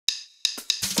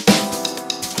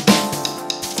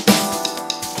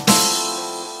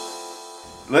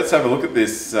let's have a look at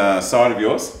this side of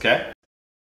yours. Okay.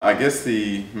 I guess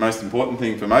the most important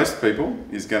thing for most people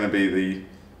is going to be the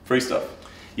free stuff.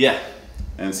 Yeah.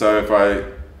 And so if I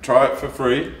try it for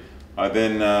free, I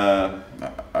then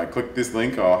I click this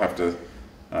link. I'll have to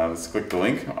let's click the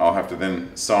link. I'll have to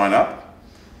then sign up,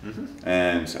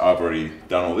 and I've already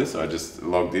done all this. I just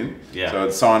logged in. Yeah. So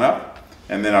I'd sign up,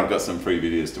 and then I've got some free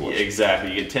videos to watch.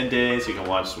 Exactly. You get 10 days. You can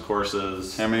watch some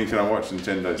courses. How many can I watch in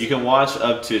 10 days? You can watch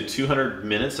up to 200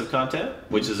 minutes of content,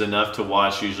 which is enough to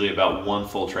watch usually about one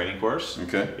full training course.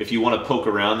 Okay. If you want to poke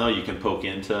around though, you can poke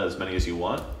into as many as you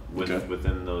want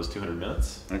within those 200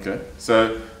 minutes. Okay.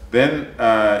 So then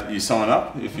you sign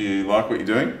up if you like what you're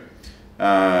doing.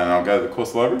 And I'll go to the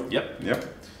course library. Yep.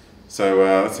 So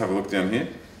let's have a look down here.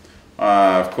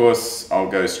 Of course, I'll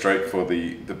go straight for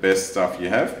the best stuff you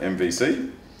have,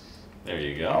 MVC. There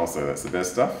you go. Also, that's the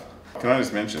best stuff. Can I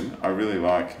just mention, I really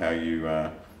like how you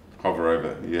hover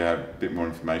over. You have a bit more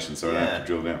information, so I don't have to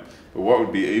drill down. But what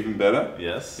would be even better?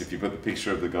 Yes. If you put the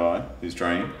picture of the guy who's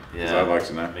training, because Yeah. I'd like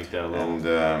to know. Make that a little.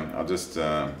 And I'll just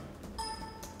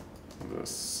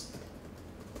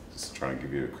try and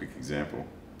give you a quick example.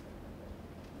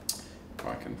 If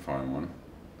I can find one.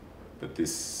 But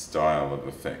this style of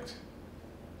effect.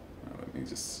 Let me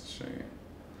just show you.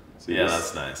 See Yeah, this?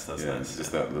 that's nice. That's nice.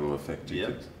 Just that little effect you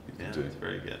could do. It's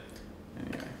very good.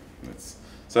 Anyway,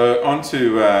 so on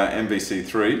to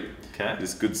MVC3. Okay.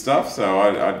 This good stuff. So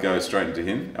I'd go straight into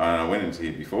him. I went into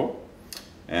here before,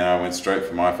 and I went straight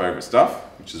for my favorite stuff,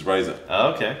 which is Razor.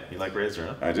 Oh, okay. You like Razor,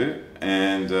 huh? I do.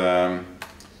 And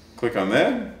click on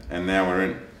there, and now we're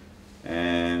in.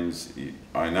 And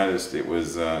I noticed it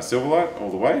was Silverlight all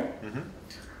the way.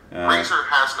 Razor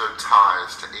has no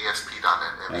ties to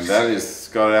ASP.NET. And that is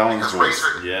Scott Allen's voice.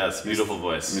 Yes, beautiful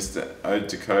voice. Mr. Ode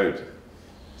to Code.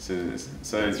 So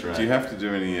That's right. Do you have to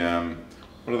do any,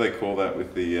 what do they call that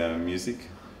with the music?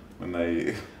 When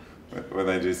they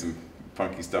do some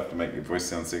funky stuff to make your voice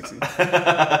sound sexy?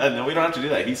 No, we don't have to do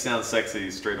that. He sounds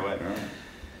sexy straight away. Right.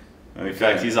 Okay. In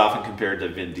fact, he's often compared to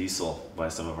Vin Diesel by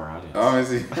some of our audience. Oh, is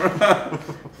he?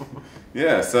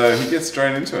 Yeah, so he gets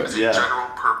straight into it. It's a general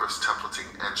purpose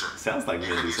templating engine. Sounds like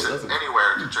Vin Diesel, doesn't it?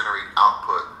 Anywhere to generate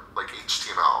output like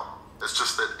HTML. It's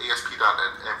just that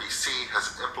ASP.NET MVC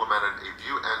has implemented a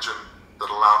view engine that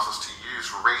allows us to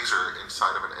use Razor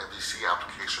inside of an MVC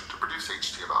application to produce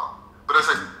HTML. But as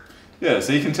yeah,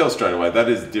 so you can tell straight away that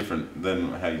is different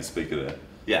than how you speak at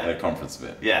a conference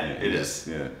event. Yeah, it is.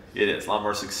 Yeah, it is a lot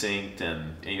more succinct,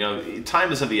 and you know,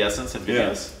 time is of the essence in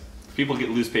videos. People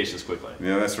lose patience quickly.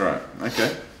 Yeah, that's right.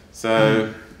 Okay,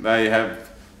 so they have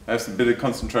some bit of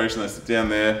concentration. They sit down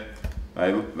there.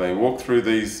 They walk through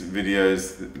these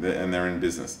videos, and they're in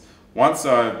business. Once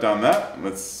I've done that,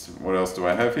 what else do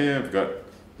I have here? I've got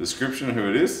description, who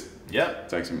it is. Yep.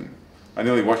 Takes them. I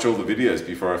nearly watch all the videos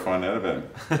before I find out about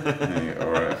him.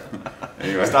 All right.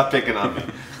 Anyway. Stop picking on me.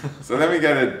 So then we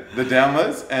go to the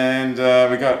downloads, and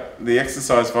we got the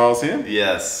exercise files here.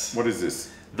 Yes. What is this?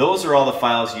 Those are all the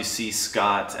files you see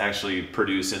Scott actually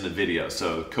produce in the video.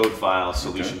 So code files,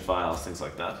 solution files, things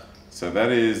like that. So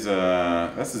that is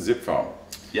that's a zip file.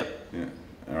 Yep. Yeah.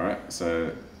 All right.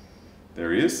 So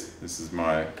there he is. This is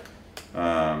my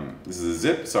this is a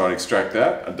zip. So I extract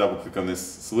that. I double click on this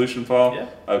solution file. Yeah.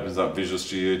 Opens up Visual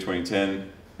Studio 2010,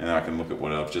 and I can look at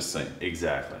what I've just seen.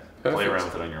 Exactly. Perfect. Play around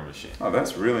with it on your machine. Oh,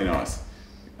 that's really nice.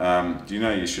 Do you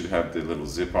know you should have the little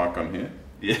zip icon here?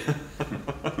 Yeah.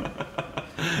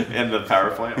 And the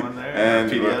PowerPoint one there.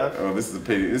 And PDF. Oh, this is a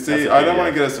PDF. See, I don't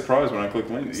want to get a surprise when I click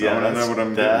links. I want to know what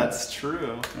I'm doing. That's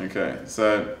true. Okay,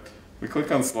 so we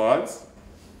click on slides,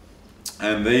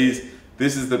 and this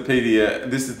is the PDF.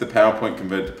 This is the PowerPoint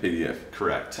converted to PDF.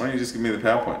 Correct. Why don't you just give me the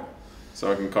PowerPoint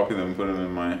so I can copy them and put them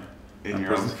in my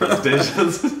your own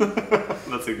presentations?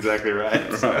 That's exactly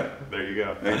right. Right. There you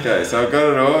go. Okay, so I've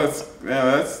got it all.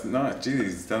 That's nice. Gee,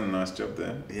 he's done a nice job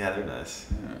there. Yeah, they're nice.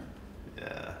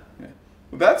 Yeah.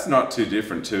 Well, that's not too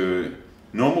different to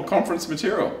normal conference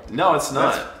material. No, it's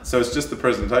not. So it's just the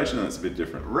presentation that's a bit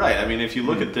different. Right. I mean, if you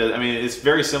look at the, I mean, it's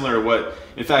very similar to what,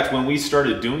 in fact, when we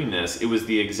started doing this, it was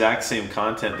the exact same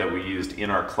content that we used in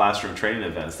our classroom training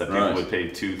events that people would pay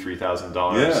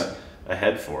 $2,000-$3,000 a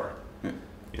head for. Yeah.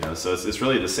 You know, so it's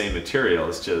really the same material.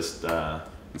 It's just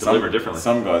delivered differently.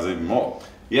 Some guys even more.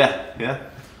 Yeah. Yeah.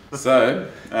 So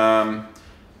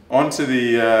on to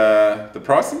the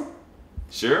pricing.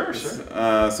 Sure.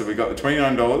 So we got the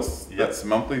 $29. Yep. That's the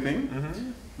monthly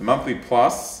thing. The monthly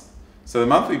plus. So the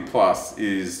monthly plus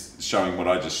is showing what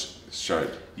I just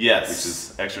showed. Yes. Which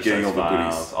is exercise getting all the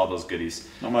files, goodies. all those goodies.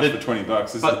 Not much for $20,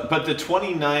 is it? But the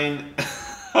 29.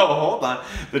 Oh, hold on.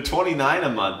 The $29 a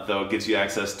month though gives you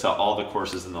access to all the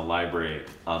courses in the library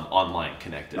online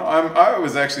connected. No, I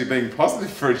was actually being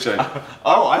positive for a change.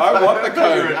 I want the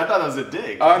code. I thought that was a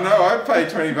dig. Oh no, I paid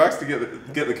 $20 to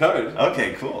get the code.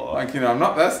 Okay, cool. Like, I'm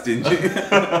not that stingy.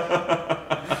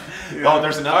 Oh,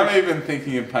 there's another. I'm even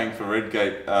thinking of paying for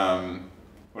Redgate.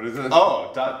 What is it?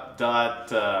 Oh,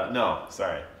 no,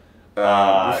 sorry.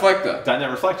 Reflector. .NET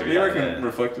Reflector. Do you reckon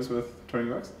Reflector's worth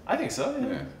 $20? I think so.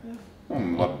 Yeah. Well,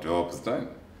 a lot of developers don't.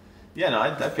 Yeah, no,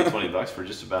 I'd pay $20 for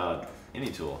just about any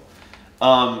tool.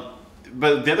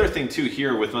 But the other thing too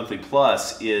here with Monthly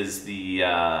Plus is the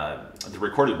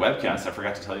recorded webcast. I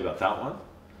forgot to tell you about that one.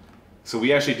 So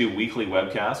we actually do weekly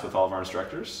webcasts with all of our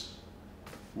instructors.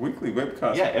 Weekly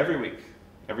webcast? Yeah, every week,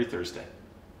 every Thursday.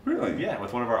 Really? Yeah,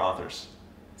 with one of our authors.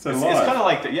 So it's live? It's kind of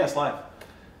like that. Yes, live.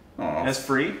 Oh. And it's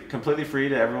free, completely free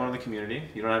to everyone in the community.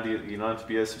 You don't have to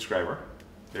be a subscriber.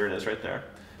 There it is, right there.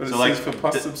 But so it says for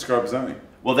Plus subscribers only.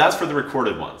 Well, that's for the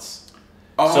recorded ones.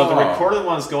 Oh. So the recorded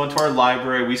ones go into our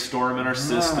library. We store them in our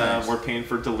system. We're paying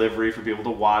for delivery for people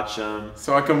to watch them.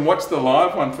 So I can watch the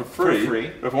live one for free.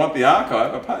 But if I want the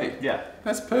archive, I pay. Yeah.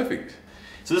 That's perfect.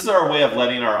 So this is our way of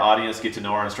letting our audience get to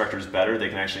know our instructors better. They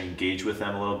can actually engage with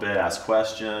them a little bit, ask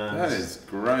questions. That is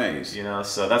great.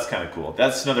 So that's kind of cool.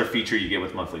 That's another feature you get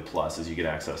with Monthly Plus is you get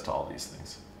access to all these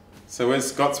things. So where's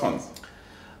Scott's ones?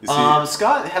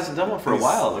 Scott hasn't done one for a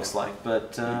while, it looks like,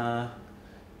 but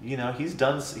he's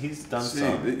done some.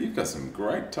 You've got some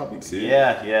great topics here.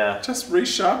 Yeah. Just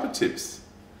resharper tips.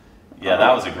 Yeah,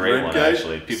 that was a great one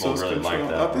actually. People source really control. like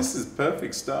that. Oh, this is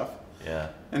perfect stuff. Yeah.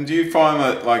 And do you find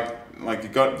that like you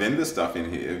got vendor stuff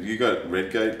in here? Have you got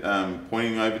Redgate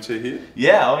pointing over to here?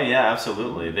 Yeah. Oh yeah.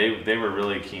 Absolutely. They were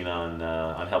really keen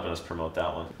on helping us promote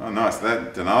that one. Oh, nice.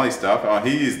 That Denali stuff. Oh,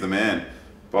 he is the man.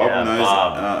 Bob knows.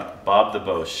 Bob the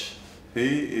Bosch.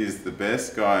 He is the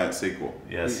best guy at SQL.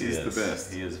 Yes, he is the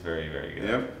best. He is very, very good.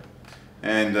 Yep.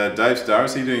 And Dave Starr,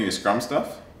 is he doing your Scrum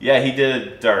stuff? Yeah, he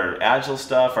did our Agile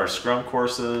stuff, our Scrum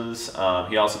courses.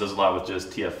 He also does a lot with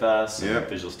just TFS and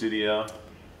Visual Studio.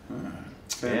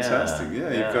 Fantastic.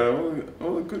 Yeah, you've got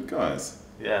all the good guys.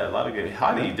 Yeah, a lot of good.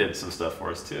 Hadi did some stuff for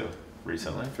us too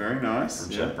recently. Very nice.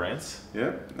 From JetBrains.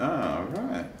 Yep. Oh,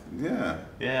 right. Yeah.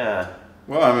 Yeah.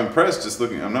 Well, I'm impressed just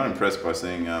looking. I'm not impressed by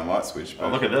seeing LightSwitch.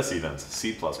 But look at this even.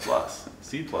 C++. C++.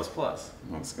 Well,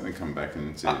 it's going to come back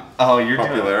into you're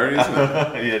popularity, isn't it?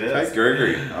 Yeah, it is. Kate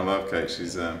Gregory. I love Kate.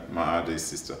 She's my RD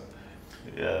sister.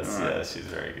 Yes, yeah, she's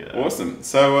very good. Awesome.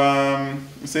 So,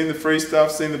 you've seen the free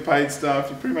stuff, seen the paid stuff.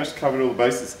 You pretty much covered all the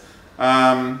bases.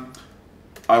 I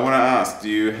want to ask, do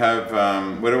you have,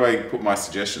 where do I put my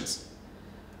suggestions?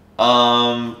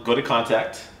 Go to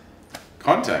Contact.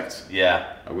 Contact?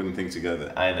 Yeah. I wouldn't think to go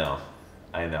there. I know.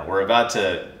 We're about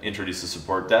to introduce a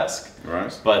support desk.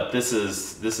 Right. But this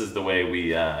is the way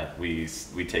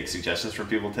we take suggestions from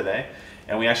people today,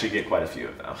 and we actually get quite a few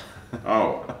of them.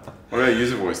 Oh, what about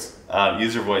user voice?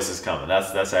 User voice is coming.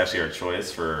 That's actually our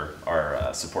choice for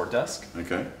our support desk.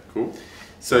 Okay, cool.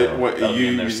 So what are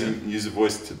you using user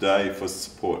voice today for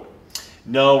support?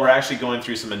 No, we're actually going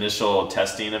through some initial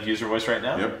testing of user voice right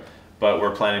now. Yep. But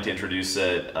we're planning to introduce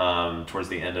it towards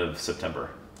the end of September.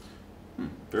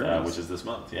 Very nice. Which is this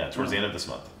month. Yeah, towards the end of this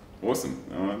month. Awesome.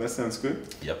 That sounds good.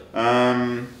 Yep.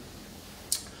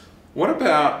 What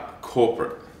about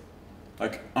corporate?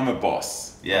 Like, I'm a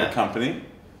boss of a company.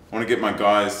 I want to get my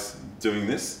guys doing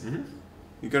this. Mm-hmm.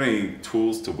 You got any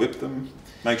tools to whip them?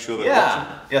 Make sure they're watching?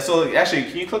 Yeah, so actually,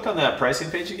 can you click on that pricing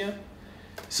page again?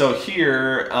 So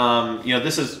here,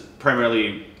 this is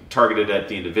primarily targeted at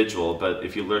the individual, but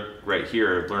if you look right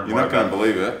here, learn You're more not going to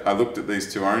believe it. I looked at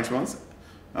these two orange ones.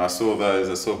 I saw those.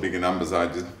 I saw bigger numbers. I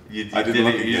didn't look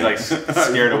again. You like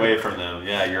scared away from them.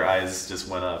 Yeah, your eyes just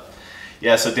went up.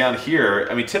 Yeah, so down here,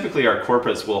 I mean, typically our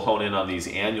corporates will hone in on these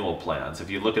annual plans. If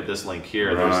you look at this link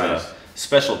here, there's a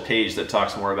special page that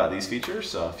talks more about these features.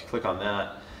 So if you click on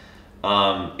that,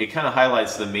 it kind of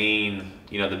highlights the main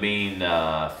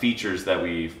features that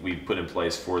we've put in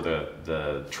place for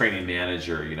the training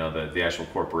manager, the actual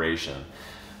corporation.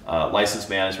 License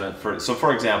management.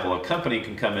 For example, a company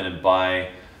can come in and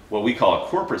buy what we call a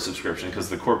corporate subscription because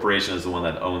the corporation is the one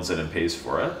that owns it and pays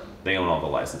for it. They own all the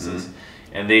licenses. Mm-hmm.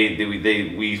 And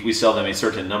we sell them a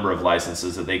certain number of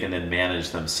licenses that they can then manage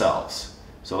themselves.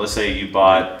 So let's say you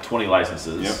bought 20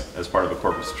 licenses as part of a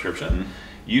corporate subscription. Mm-hmm.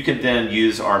 You could then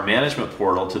use our management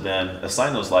portal to then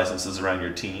assign those licenses around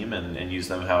your team and use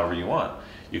them however you want.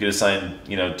 You could assign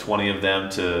 20 of them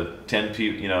to 10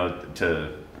 people,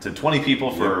 to 20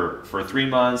 people for 3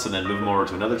 months, and then move them over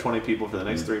to another 20 people for the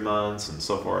next 3 months, and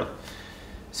so forth.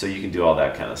 So you can do all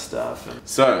that kind of stuff.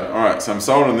 So, all right. So I'm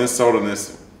sold on this.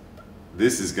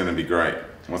 This is going to be great.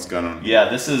 What's going on? Yeah,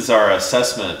 this is our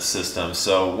assessment system.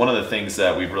 So one of the things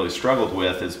that we've really struggled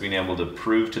with is being able to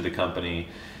prove to the company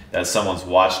that someone's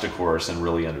watched a course and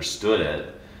really understood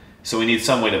it. So we need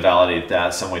some way to validate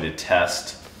that, some way to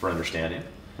test for understanding.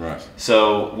 Right.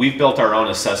 So we've built our own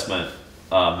assessment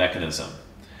mechanism,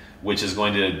 which is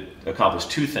going to accomplish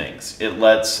two things. It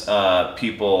lets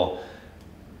people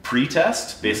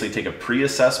pre-test, basically take a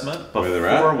pre-assessment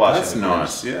before watching That's the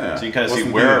nice, course. yeah. So you can kind of see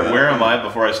where am I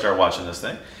before I start watching this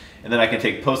thing. And then I can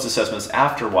take post-assessments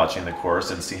after watching the course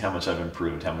and see how much I've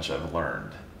improved, how much I've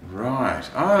learned. Right.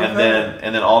 Oh, and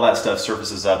then all that stuff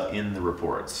surfaces up in the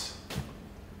reports.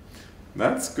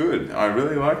 That's good. I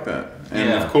really like that. And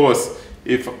Yeah. of course,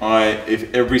 if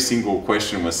every single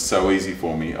question was so easy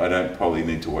for me, I don't probably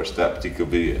need to watch that particular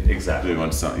video. Exactly. Move on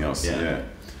to something else. Yeah. Yeah.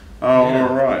 Oh, Yeah.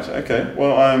 all right. Okay.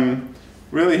 Well, I'm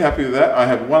really happy with that. I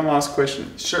have one last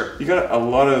question. Sure. You got a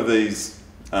lot of these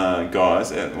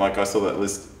guys, and like I saw that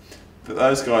list.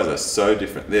 Those guys are so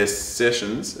different. Their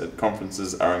sessions at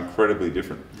conferences are incredibly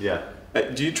different. Yeah.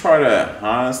 Do you try to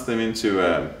harness them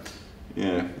into,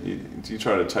 do you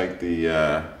try to take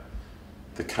the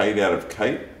Kate out of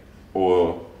Kate,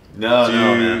 or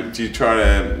No, do you try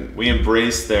to? we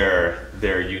embrace their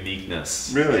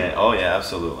uniqueness. Really? Oh yeah,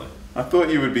 absolutely. I thought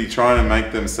you would be trying to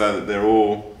make them so that they're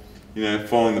all,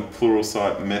 following the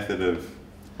Pluralsight method of,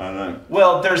 I don't know.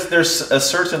 Well, there's a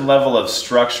certain level of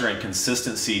structure and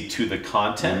consistency to the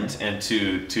content and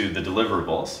to the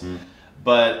deliverables,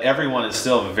 but everyone is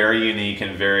still very unique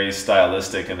and very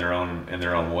stylistic in their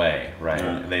own way,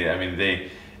 right?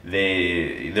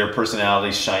 Their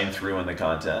personalities shine through in the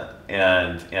content,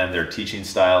 and their teaching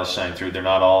styles shine through. They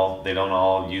don't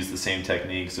all use the same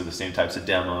techniques or the same types of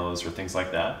demos or things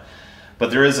like that. But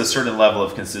there is a certain level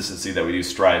of consistency that we do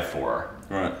strive for.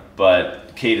 Right.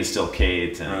 But Kate is still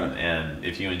Kate, and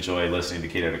if you enjoy listening to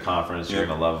Kate at a conference, you're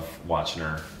going to love watching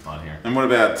her on here. And what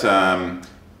about,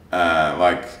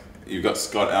 like, you've got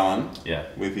Scott Allen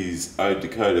with his Ode to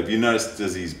Code. Have you noticed,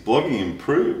 does his blogging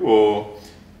improve, or,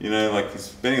 like he's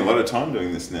spending a lot of time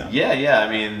doing this now? Yeah.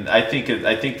 I mean, I think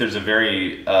there's there's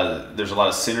a lot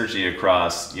of synergy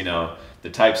across, the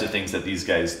types of things that these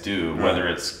guys do, whether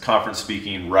it's conference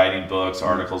speaking, writing books,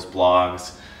 articles,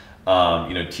 blogs,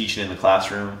 teaching in the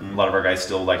classroom. A lot of our guys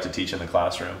still like to teach in the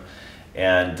classroom,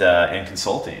 and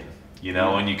consulting.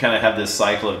 And you kind of have this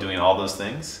cycle of doing all those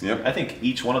things. Yep. I think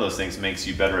each one of those things makes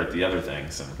you better at the other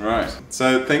things. Right.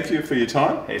 So thank you for your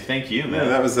time. Hey, thank you, man. Yeah,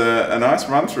 that was a nice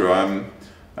run through.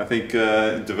 I think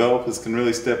developers can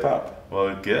really step up.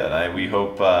 Well, good. We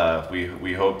hope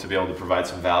to be able to provide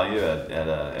some value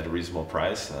at a reasonable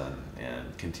price,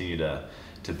 and continue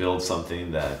to build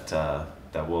something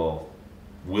that will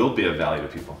be of value to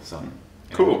people. So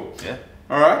cool. Yeah.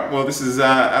 All right. Well, this is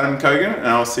Adam Kogan, and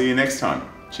I'll see you next time.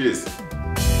 Cheers.